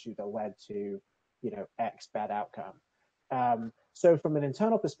of the issue that led to X bad outcome. So from an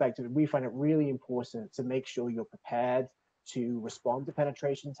internal perspective, we find it really important to make sure you're prepared to respond to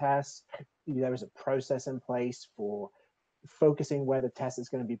penetration tests. There is a process in place for focusing where the test is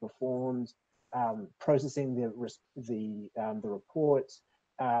going to be performed, processing the report,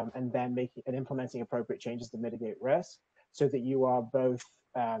 and then making and implementing appropriate changes to mitigate risk, so that you are both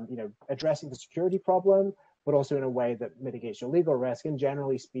addressing the security problem, but also in a way that mitigates your legal risk. And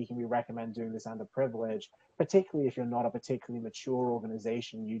generally speaking, we recommend doing this under privilege, particularly if you're not a particularly mature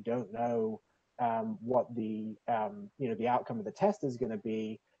organization, you don't know what the the outcome of the test is going to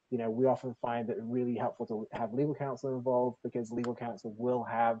be. We often find that it's really helpful to have legal counsel involved, because legal counsel will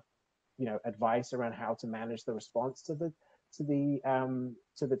have advice around how to manage the response to the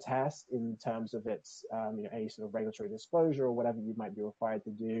test in terms of its any sort of regulatory disclosure or whatever you might be required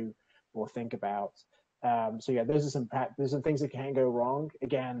to do or think about. So yeah, there's some things that can go wrong.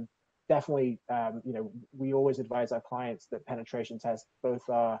 Again, definitely, we always advise our clients that penetration tests both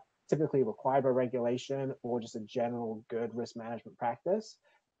are typically required by regulation or just a general good risk management practice.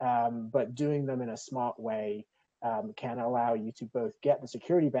 But doing them in a smart way can allow you to both get the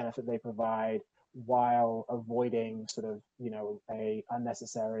security benefit they provide while avoiding sort of a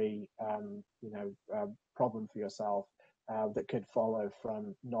unnecessary problem for yourself that could follow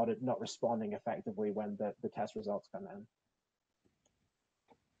from not responding effectively when the test results come in.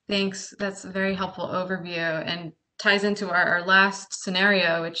 Thanks. That's a very helpful overview and ties into our last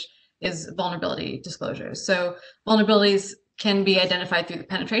scenario, which is vulnerability disclosures. So vulnerabilities can be identified through the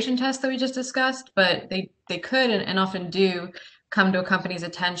penetration test that we just discussed, but they could and often do come to a company's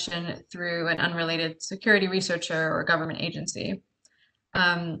attention through an unrelated security researcher or government agency.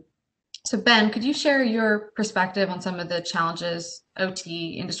 So Ben, could you share your perspective on some of the challenges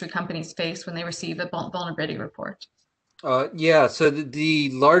OT industry companies face when they receive a vulnerability report? Yeah, so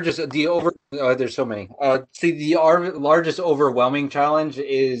there's so many. See, the largest overwhelming challenge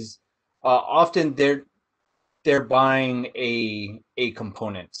is often they're buying a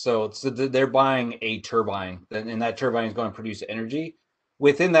component. So they're buying a turbine, and that turbine is going to produce energy.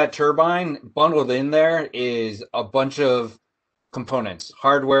 Within that turbine, bundled in there is a bunch of components,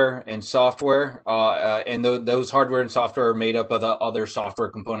 hardware and software, and those hardware and software are made up of the other software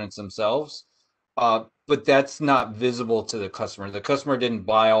components themselves. But that's not visible to the customer. The customer didn't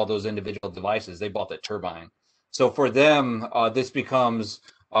buy all those individual devices; they bought the turbine. So for them,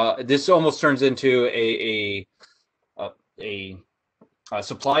 this almost turns into a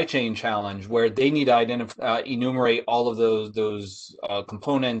supply chain challenge where they need to enumerate all of those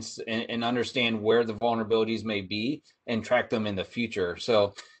components and understand where the vulnerabilities may be and track them in the future.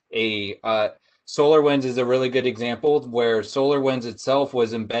 So SolarWinds is a really good example where SolarWinds itself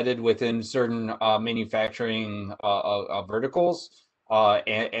was embedded within certain manufacturing verticals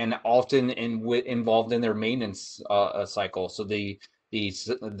and often involved in their maintenance cycle. So the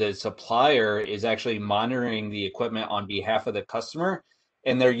supplier is actually monitoring the equipment on behalf of the customer,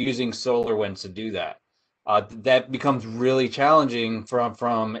 and they're using SolarWinds to do that. That becomes really challenging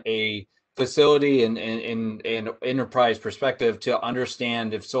from a facility and enterprise perspective to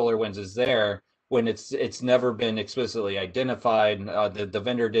understand if SolarWinds is there when it's never been explicitly identified. The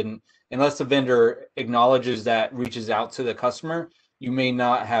vendor didn't, unless the vendor acknowledges that, reaches out to the customer, you may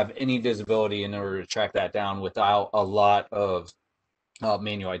not have any visibility in order to track that down without a lot of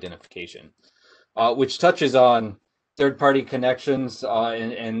manual identification, which touches on third-party connections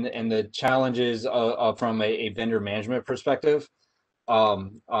and the challenges from a vendor management perspective,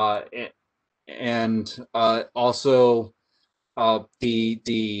 um, uh, and also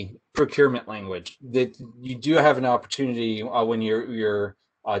the procurement language. That you do have an opportunity when you're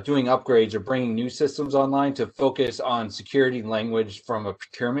doing upgrades or bringing new systems online to focus on security language from a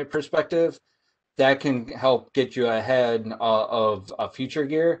procurement perspective. That can help get you ahead of future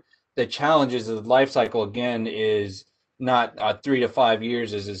gear. The challenge is the life cycle again is not 3 to 5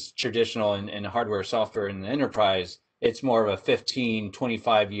 years as is traditional in hardware software in the enterprise. It's more of a 15,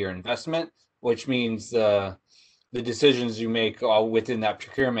 25-year investment, which means the decisions you make within that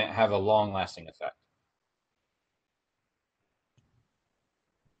procurement have a long-lasting effect.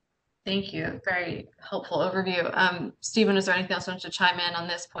 Thank you. Very helpful overview. Stephen, is there anything else you want to chime in on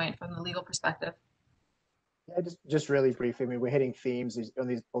this point from the legal perspective? Yeah, just really briefly. I mean, we're hitting themes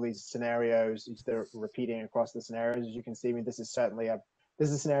on all these scenarios. They're repeating across the scenarios, as you can see. I mean, this is certainly a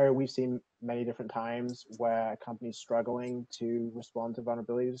scenario we've seen many different times where companies struggling to respond to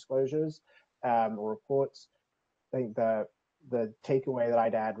vulnerability disclosures or reports. I think the takeaway that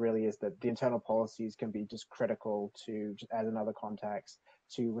I'd add really is that the internal policies can be just critical to, just add another context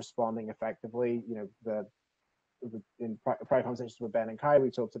to responding effectively. You know, in prior conversations with Ben and Kai, we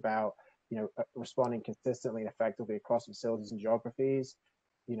talked about, you know, responding consistently and effectively across facilities and geographies.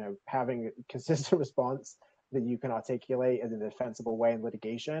 You know, having a consistent response that you can articulate in a defensible way in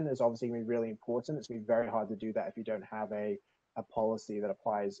litigation is obviously going to be really important. It's going to be very hard to do that if you don't have a policy that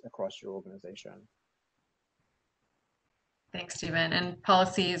applies across your organization. Thanks, Stephen. And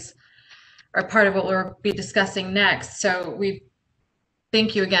policies are part of what we'll be discussing next. So we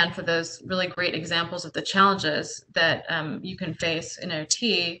thank you again for those really great examples of the challenges that you can face in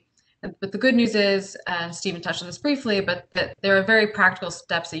OT. But the good news is, and Stephen touched on this briefly, but that there are very practical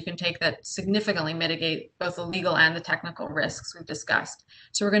steps that you can take that significantly mitigate both the legal and the technical risks we've discussed.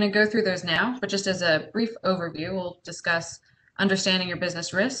 So we're going to go through those now, but just as a brief overview, we'll discuss understanding your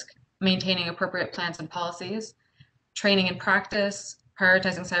business risk, maintaining appropriate plans and policies, training and practice,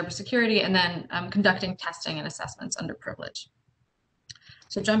 prioritizing cybersecurity, and then conducting testing and assessments under privilege.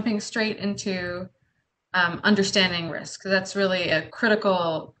 So jumping straight into understanding risk, that's really a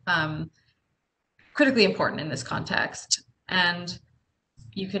critically important in this context. And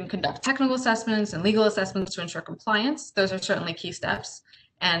you can conduct technical assessments and legal assessments to ensure compliance. Those are certainly key steps,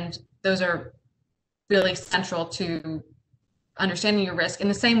 and those are really central to understanding your risk in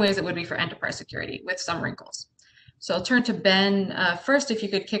the same way as it would be for enterprise security, with some wrinkles. So I'll turn to Ben first, if you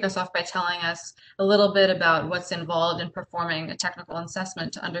could kick us off by telling us a little bit about what's involved in performing a technical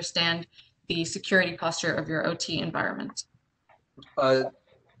assessment to understand the security posture of your OT environment.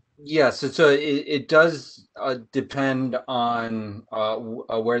 Yes, so it does depend on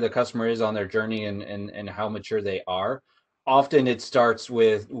where the customer is on their journey and how mature they are. Often it starts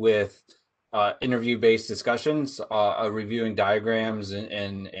with interview-based discussions, reviewing diagrams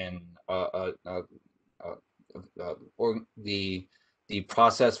or the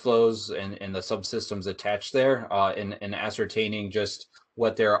process flows and the subsystems attached there, and ascertaining just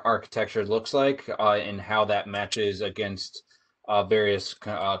what their architecture looks like and how that matches against various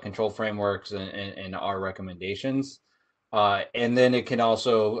control frameworks and our recommendations. And then it can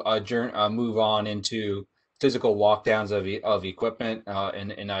also move on into physical walkdowns of equipment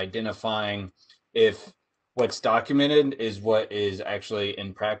and identifying if what's documented is what is actually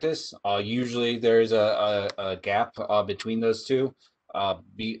in practice. Usually there's a gap between those two.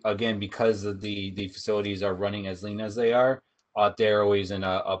 Again, because of the facilities are running as lean as they are, they're always in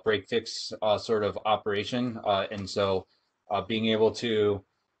a break fix sort of operation. And so being able to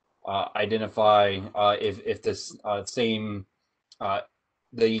identify if this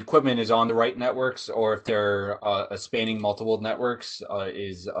the equipment is on the right networks or if they're spanning multiple networks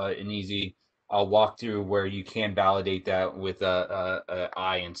is an easy walkthrough where you can validate that with a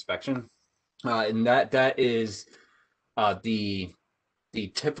eye inspection, and that is the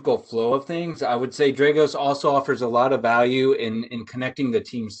typical flow of things. I would say Dragos also offers a lot of value in connecting the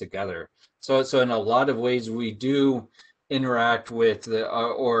teams together. So in a lot of ways we do interact with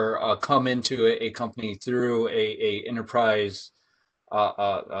or come into a company through a enterprise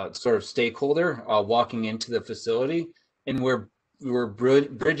sort of stakeholder walking into the facility, and we're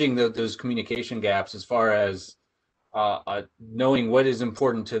bridging those communication gaps as far as knowing what is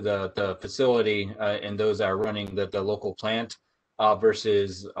important to the facility and those that are running the local plant,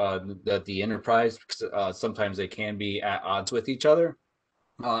 versus the enterprise. Sometimes they can be at odds with each other,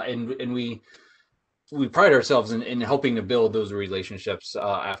 and we pride ourselves in helping to build those relationships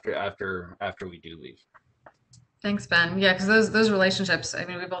after we do leave. Thanks, Ben. Yeah, because those relationships, I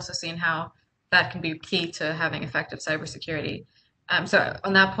mean, we've also seen how that can be key to having effective cybersecurity. So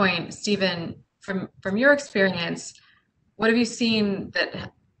on that point, Stephen, from your experience, what have you seen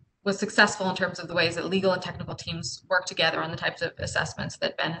that was successful in terms of the ways that legal and technical teams work together on the types of assessments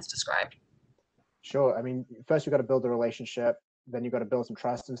that Ben has described? Sure. I mean, first you've got to build a relationship, then you've got to build some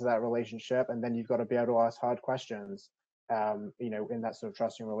trust into that relationship, and then you've got to be able to ask hard questions, in that sort of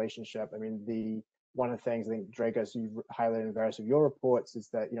trusting relationship. I mean, one of the things I think, Dragos, you've highlighted in various of your reports is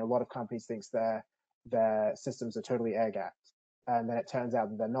that, a lot of companies think their systems are totally air gapped. And then it turns out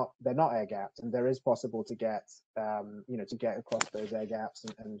that they're not air gapped, and there is possible to get, to get across those air gaps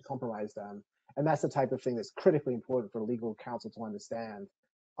and compromise them. And that's the type of thing that's critically important for legal counsel to understand.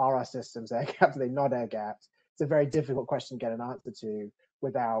 Are our systems air gapped? Are they not air gapped? It's a very difficult question to get an answer to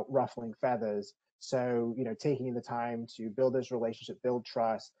without ruffling feathers. So, taking the time to build this relationship, build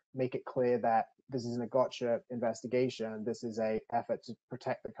trust, make it clear that this isn't a gotcha investigation. This is a effort to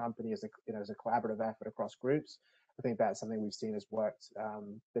protect the company as a collaborative effort across groups. I think that's something we've seen has worked,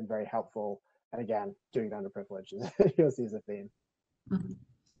 been very helpful. And again, doing it under privilege, you'll see as a theme. Mm-hmm.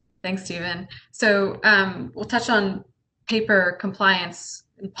 Thanks, Stephen. So we'll touch on paper compliance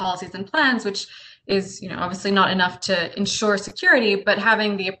and policies and plans, which is, obviously not enough to ensure security, but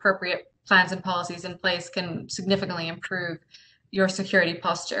having the appropriate plans and policies in place can significantly improve your security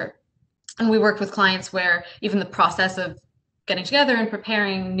posture. And we worked with clients where even the process of getting together and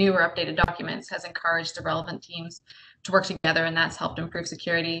preparing new or updated documents has encouraged the relevant teams to work together, and that's helped improve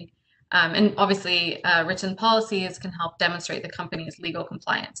security. And obviously, written policies can help demonstrate the company's legal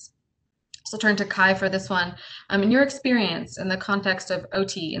compliance. So I'll turn to Kai for this one. In your experience in the context of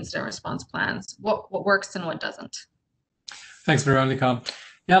OT incident response plans, what works and what doesn't? Thanks, Veronica.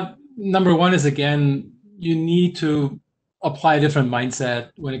 Yeah, number one is, again, you need to apply a different mindset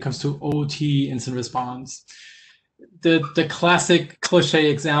when it comes to OT incident response. The classic cliche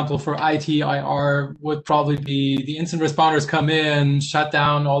example for IT IR would probably be the incident responders come in, shut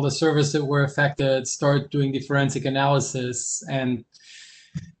down all the servers that were affected, start doing the forensic analysis, and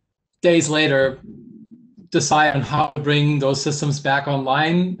days later decide on how to bring those systems back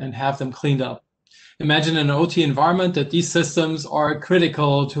online and have them cleaned up. Imagine in an OT environment that these systems are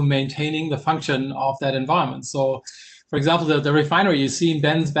critical to maintaining the function of that environment. So, for example, the refinery you see in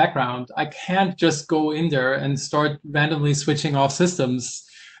Ben's background, I can't just go in there and start randomly switching off systems.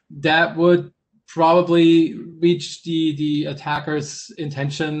 That would probably reach the attacker's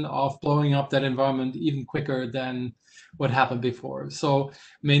intention of blowing up that environment even quicker than what happened before. So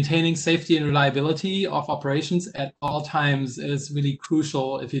maintaining safety and reliability of operations at all times is really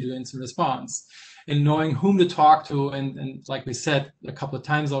crucial if you do incident response. And knowing whom to talk to, and like we said a couple of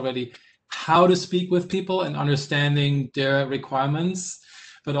times already, how to speak with people and understanding their requirements,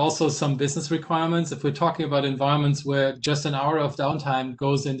 but also some business requirements. If we're talking about environments where just an hour of downtime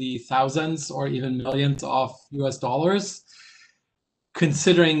goes in the thousands or even millions of US dollars,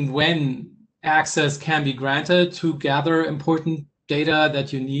 considering when access can be granted to gather important data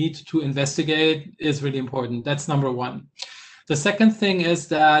that you need to investigate is really important. That's number one. The second thing is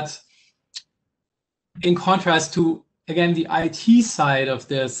that, in contrast to, again, the IT side of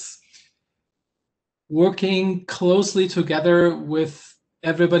this, working closely together with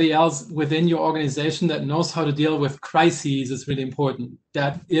everybody else within your organization that knows how to deal with crises is really important.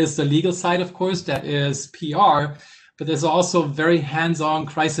 That is the legal side, of course, that is PR, but there's also very hands-on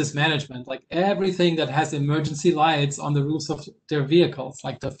crisis management, like everything that has emergency lights on the roofs of their vehicles,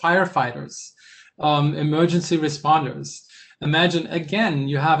 like the firefighters, emergency responders. Imagine, again,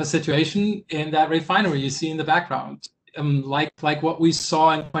 you have a situation in that refinery you see in the background, like what we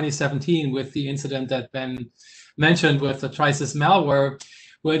saw in 2017 with the incident that Ben mentioned with the Trisis malware,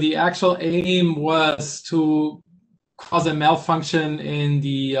 where the actual aim was to cause a malfunction in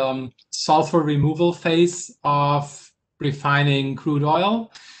the sulfur removal phase of refining crude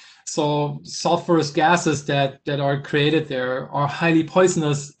oil. So sulfurous gases that are created there are highly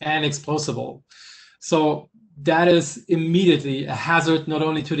poisonous and explosible. So that is immediately a hazard, not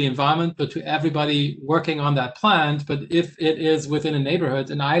only to the environment, but to everybody working on that plant. But if it is within a neighborhood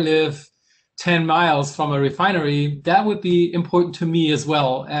and I live 10 miles from a refinery, that would be important to me as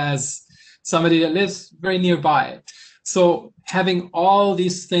well as somebody that lives very nearby. So having all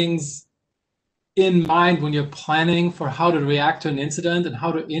these things in mind when you're planning for how to react to an incident and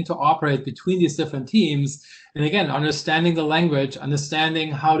how to interoperate between these different teams, and again, understanding the language,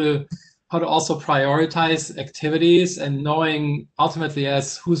 understanding how to how to also prioritize activities, and knowing ultimately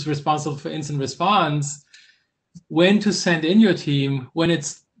as who's responsible for incident response, when to send in your team, when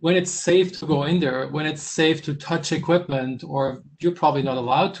it's safe to go in there, when it's safe to touch equipment, or you're probably not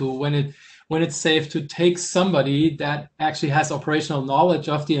allowed to, when it's safe to take somebody that actually has operational knowledge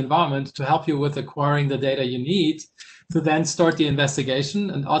of the environment to help you with acquiring the data you need to then start the investigation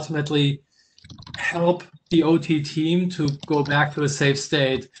and ultimately help the OT team to go back to a safe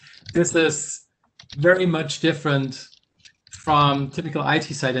state. This is very much different from typical IT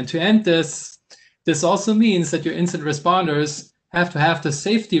site. And to end this also means that your incident responders have to have the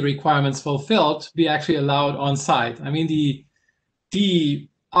safety requirements fulfilled to be actually allowed on site. I mean, the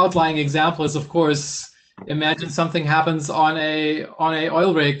outlying example is, of course, imagine something happens on a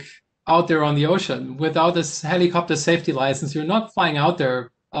oil rig out there on the ocean. Without this helicopter safety license, you're not flying out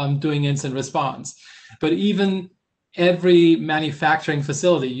there doing incident response. But even every manufacturing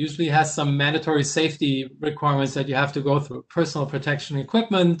facility usually has some mandatory safety requirements that you have to go through. Personal protection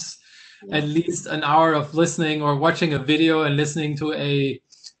equipment, at least an hour of listening or watching a video and listening to a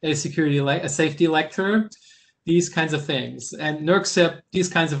safety lecture, these kinds of things. And NERCSIP, these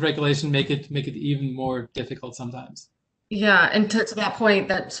kinds of regulations make it even more difficult sometimes. Yeah, and to that point,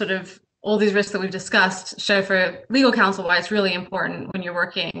 that sort of all these risks that we've discussed show for legal counsel why it's really important when you're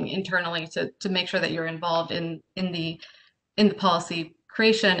working internally to make sure that you're involved in the policy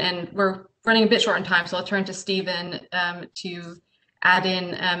creation. And we're running a bit short on time, so I'll turn to Stephen to add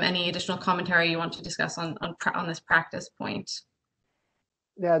in any additional commentary you want to discuss on this practice point.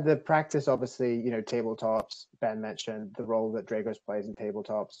 Yeah, the practice, obviously, tabletops, Ben mentioned the role that Dragos plays in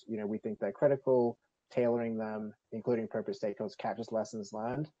tabletops. We think they're critical. Tailoring them, including appropriate stakeholders, captures lessons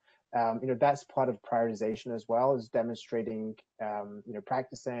learned. That's part of prioritization as well, as demonstrating,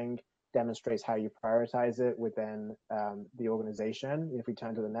 practicing, demonstrates how you prioritize it within the organization. If we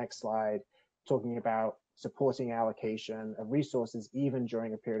turn to the next slide, talking about supporting allocation of resources, even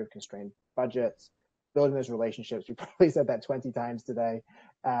during a period of constrained budgets, building those relationships, we probably said that 20 times today,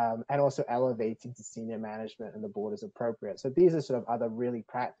 and also elevating to senior management and the board as appropriate. So these are sort of other really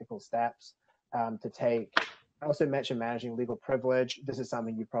practical steps to take. I also mentioned managing legal privilege. This is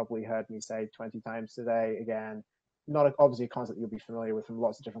something you probably heard me say 20 times today. Again, not obviously a concept you'll be familiar with from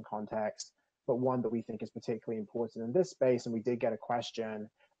lots of different contexts, but one that we think is particularly important in this space. And we did get a question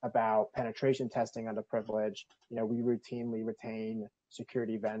about penetration testing under privilege. We routinely retain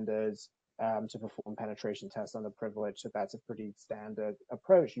security vendors to perform penetration tests under privilege. So that's a pretty standard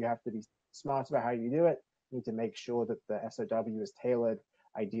approach. You have to be smart about how you do it. You need to make sure that the SOW is tailored.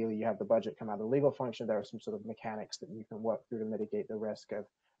 Ideally, you have the budget come out of the legal function. There are some sort of mechanics that you can work through to mitigate the risk of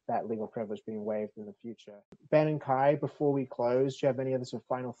that legal privilege being waived in the future. Ben and Kai, before we close, do you have any other sort of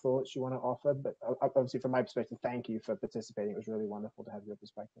final thoughts you want to offer? But obviously, from my perspective, thank you for participating. It was really wonderful to have your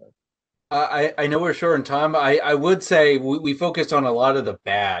perspective. I know we're short on time. I would say we focused on a lot of the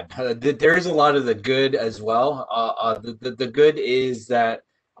bad. There is a lot of the good as well. The good is that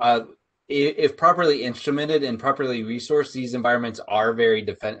if properly instrumented and properly resourced, these environments are very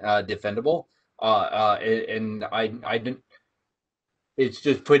defendable. And I didn't. It's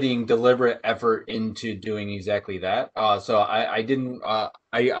just putting deliberate effort into doing exactly that. So I didn't.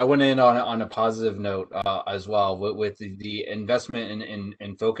 I went in on a positive note as well with the investment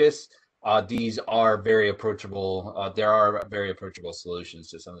and focus. These are very approachable. There are very approachable solutions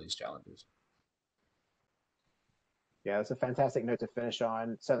to some of these challenges. Yeah, that's a fantastic note to finish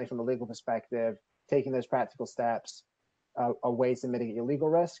on. Certainly from a legal perspective, taking those practical steps are ways to mitigate your legal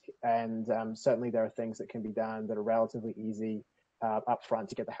risk. And certainly there are things that can be done that are relatively easy upfront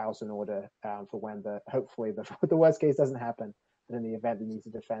to get the house in order for when hopefully the worst case doesn't happen. But in the event that you need to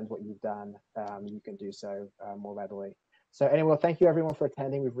defend what you've done, you can do so more readily. So anyway, thank you everyone for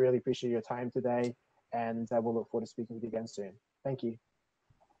attending. We really appreciate your time today, and we'll look forward to speaking with you again soon. Thank you.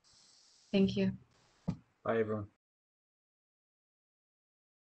 Thank you. Bye, everyone.